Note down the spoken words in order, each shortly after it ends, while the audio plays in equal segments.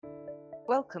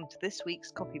Welcome to this week's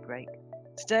Coffee Break.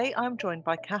 Today I'm joined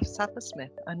by Kath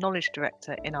Sadler-Smith, a Knowledge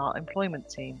Director in our employment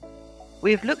team.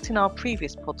 We have looked in our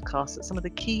previous podcast at some of the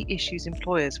key issues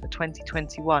employers for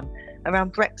 2021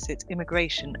 around Brexit,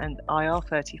 immigration and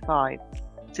IR35.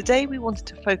 Today we wanted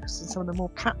to focus on some of the more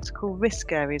practical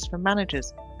risk areas for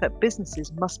managers that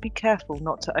businesses must be careful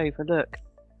not to overlook.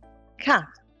 Kath,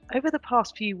 over the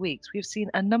past few weeks we've seen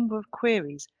a number of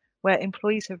queries where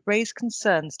employees have raised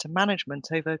concerns to management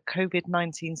over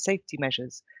COVID-19 safety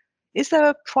measures. Is there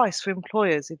a price for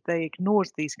employers if they ignored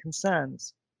these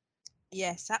concerns?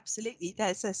 Yes, absolutely.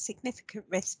 There's a significant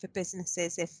risk for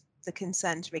businesses if the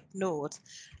concerns are ignored.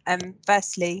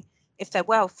 Firstly, if they're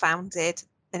well founded,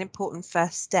 an important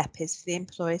first step is for the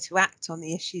employer to act on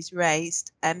the issues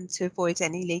raised to avoid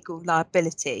any legal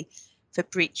liability for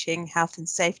breaching health and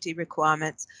safety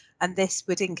requirements. And this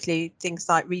would include things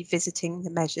like revisiting the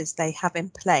measures they have in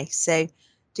place. So,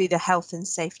 do the health and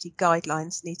safety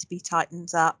guidelines need to be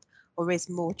tightened up, or is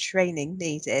more training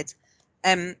needed?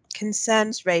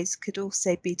 Concerns raised could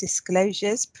also be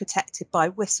disclosures protected by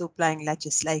whistleblowing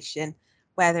legislation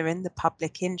where they're in the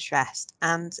public interest.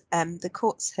 And the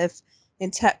courts have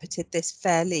interpreted this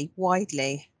fairly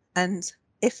widely. And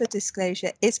if a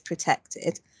disclosure is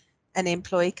protected, an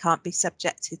employee can't be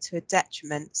subjected to a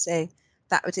detriment. So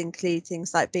that would include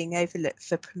things like being overlooked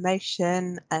for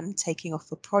promotion, taking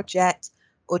off a project,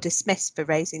 or dismissed for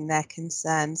raising their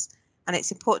concerns. And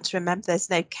it's important to remember there's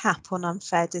no cap on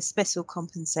unfair dismissal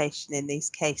compensation in these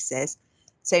cases.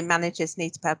 So managers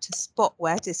need to be able to spot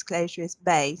where disclosure is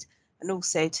made and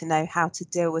also to know how to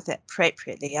deal with it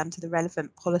appropriately under the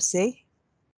relevant policy.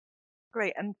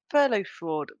 Great. And furlough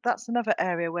fraud, that's another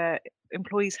area where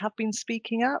employees have been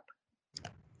speaking up.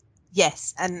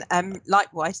 Yes, and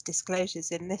likewise,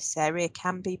 disclosures in this area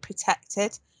can be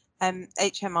protected.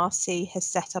 HMRC has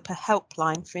set up a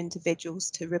helpline for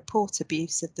individuals to report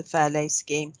abuse of the furlough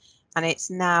scheme, and it's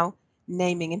now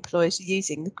naming employers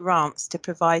using the grants to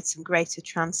provide some greater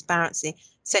transparency.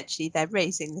 Essentially, they're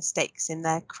raising the stakes in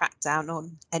their crackdown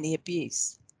on any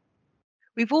abuse.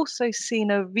 We've also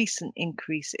seen a recent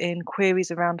increase in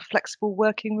queries around flexible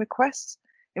working requests,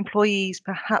 employees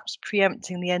perhaps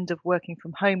preempting the end of working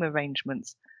from home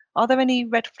arrangements. Are there any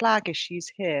red flag issues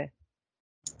here?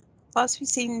 Whilst we've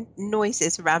seen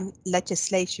noises around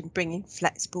legislation bringing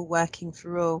flexible working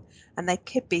for all, and there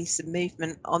could be some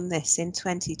movement on this in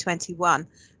 2021,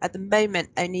 at the moment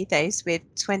only those with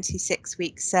 26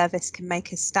 weeks service can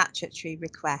make a statutory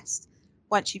request.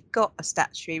 Once you've got a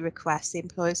statutory request, the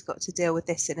employer's got to deal with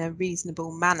this in a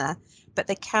reasonable manner, but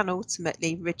they can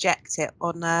ultimately reject it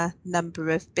on a number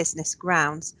of business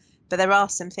grounds. But there are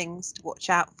some things to watch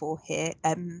out for here.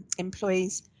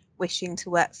 Employees wishing to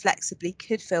work flexibly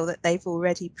could feel that they've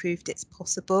already proved it's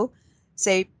possible.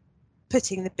 So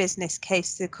putting the business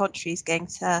case to the contrary is going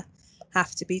to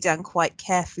have to be done quite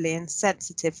carefully and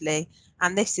sensitively.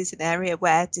 And this is an area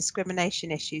where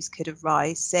discrimination issues could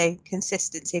arise. So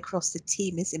consistency across the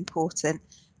team is important,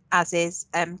 as is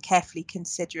carefully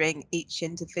considering each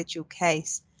individual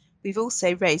case. We've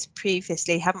also raised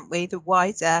previously, haven't we, the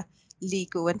wider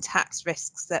legal and tax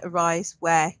risks that arise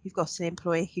where you've got an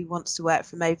employee who wants to work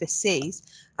from overseas,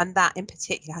 and that in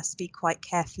particular has to be quite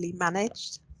carefully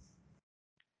managed.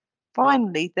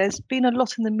 Finally, there's been a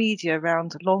lot in the media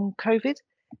around long COVID.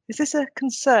 Is this a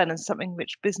concern and something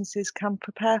which businesses can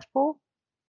prepare for?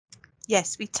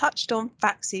 Yes, we touched on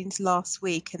vaccines last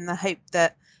week and the hope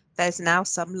that there's now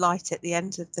some light at the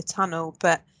end of the tunnel,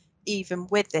 but even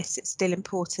with this, it's still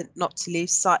important not to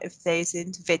lose sight of those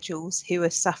individuals who are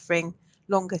suffering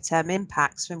longer term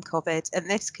impacts from COVID, and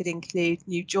this could include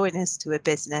new joiners to a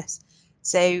business.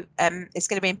 So it's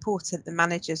going to be important the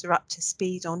managers are up to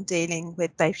speed on dealing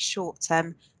with both short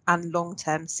term and long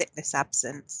term sickness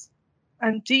absence.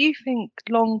 And do you think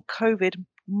long COVID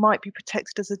might be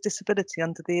protected as a disability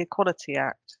under the Equality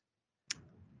Act?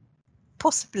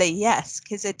 Possibly, yes,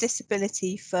 because a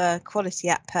disability for Quality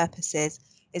Act purposes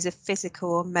is a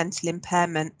physical or mental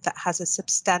impairment that has a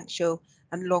substantial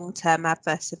and long-term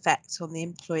adverse effect on the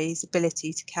employee's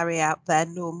ability to carry out their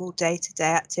normal day-to-day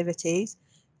activities.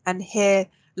 And here,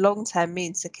 long-term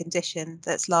means a condition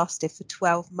that's lasted for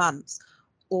 12 months,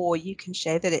 or you can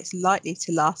show that it's likely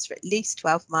to last for at least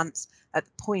 12 months at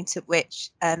the point at which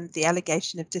the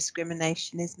allegation of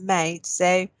discrimination is made.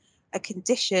 So a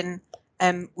condition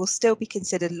will still be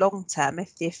considered long term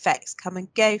if the effects come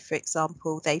and go. For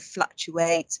example, they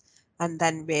fluctuate and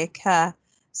then reoccur.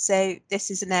 So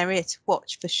this is an area to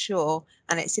watch for sure,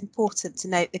 and it's important to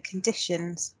note the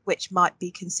conditions which might be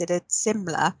considered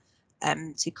similar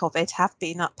to COVID have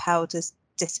been upheld as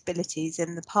disabilities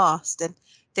in the past, and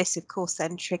This, of course,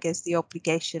 then triggers the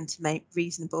obligation to make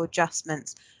reasonable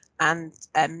adjustments and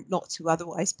not to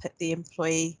otherwise put the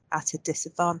employee at a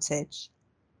disadvantage.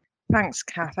 Thanks,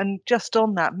 Kath. And just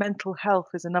on that, mental health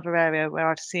is another area where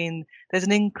I've seen there's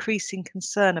an increasing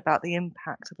concern about the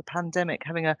impact of the pandemic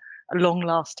having a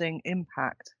long-lasting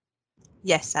impact.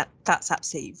 Yes, that's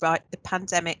absolutely right. The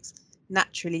pandemic's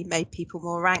naturally made people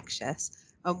more anxious,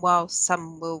 and while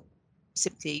some will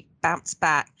simply bounce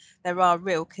back, there are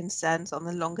real concerns on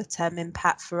the longer term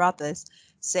impact for others.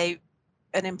 So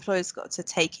an employer's got to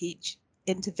take each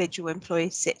individual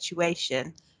employee's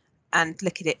situation and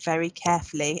look at it very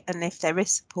carefully, and if there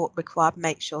is support required,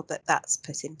 make sure that that's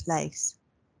put in place.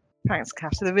 Thanks,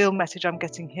 Kath. So the real message I'm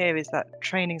getting here is that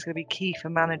training is going to be key for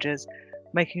managers,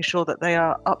 making sure that they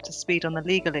are up to speed on the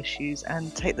legal issues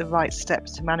and take the right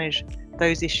steps to manage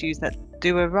those issues that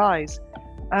do arise.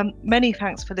 Many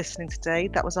thanks for listening today.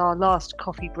 That was our last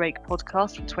coffee break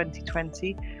podcast for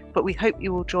 2020, but we hope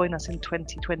you will join us in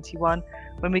 2021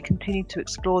 when we continue to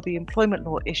explore the employment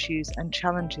law issues and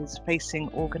challenges facing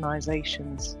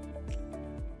organisations.